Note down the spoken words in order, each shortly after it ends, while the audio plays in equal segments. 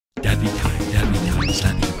Daffy time,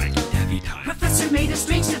 slappy wacky Daffy time. Professor made a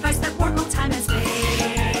strange device that warbled time and space.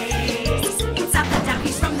 It's out the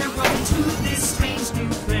Daffies from their world to this strange new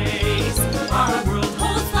place. Our world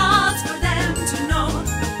holds lots for them to know.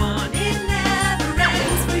 The fun it never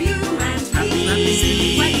ends for you and me.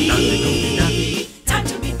 Daffy, Daffy. Time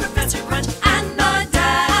to meet Professor Crunch and the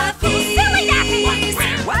Daffies. Silly Daffies!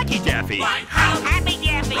 Wacky Daffy. Why, how? Happy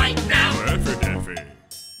Daffy. Right now. Daffy.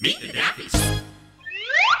 Meet the Daffies.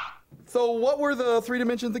 So what were the 3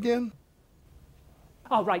 dimensions again?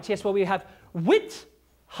 Oh, right, yes, well, we have width,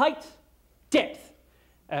 height, depth.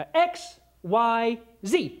 X, Y,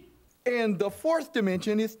 Z. And the 4th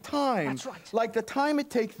dimension is time. That's right. Like the time it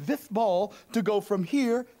takes this ball to go from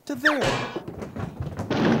here to there.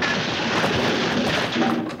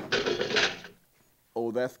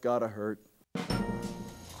 Oh, that's gotta hurt.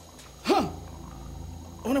 Huh!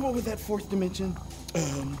 I wonder what was that 4th dimension?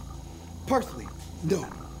 Parsley. No.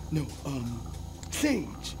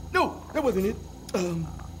 Sage. No, that wasn't it.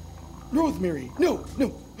 Rosemary. No.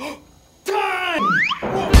 Time!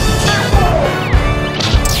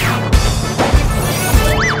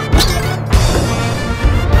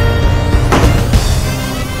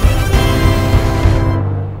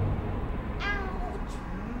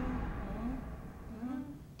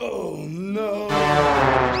 Oh, no.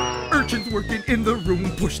 Urchin's working in the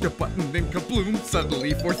room, pushed a button, then kabloom,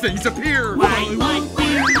 suddenly 4 things appear. Why, what,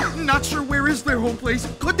 where? Not sure where is their home place.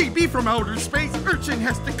 Could they be from outer space? Urchin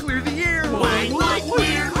has to clear the air. Why, what,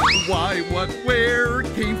 where? Why, what, where?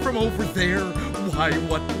 Came from over there. Why,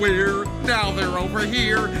 what, where? Now they're over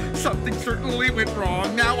here. Something certainly went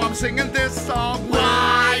wrong. Now I'm singing this song.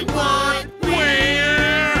 Why, what,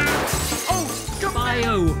 where? Oh, come on.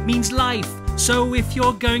 Bio means life. So if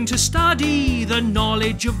you're going to study the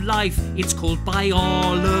knowledge of life, it's called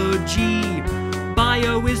biology.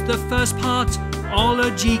 Bio is the first part,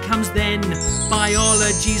 ology comes then.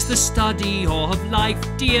 Biology's the study of life,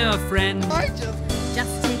 dear friend.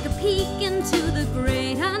 Just take a peek into the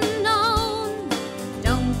great unknown.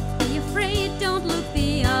 Don't be afraid, don't look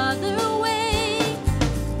the other way.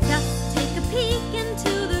 Just take a peek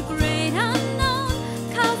into the great unknown,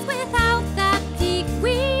 'cause without that peek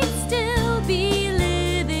we'd still be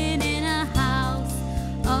living in a house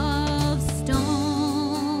of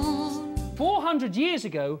stone. 400 years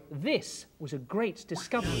ago, this was a great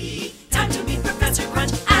discovery.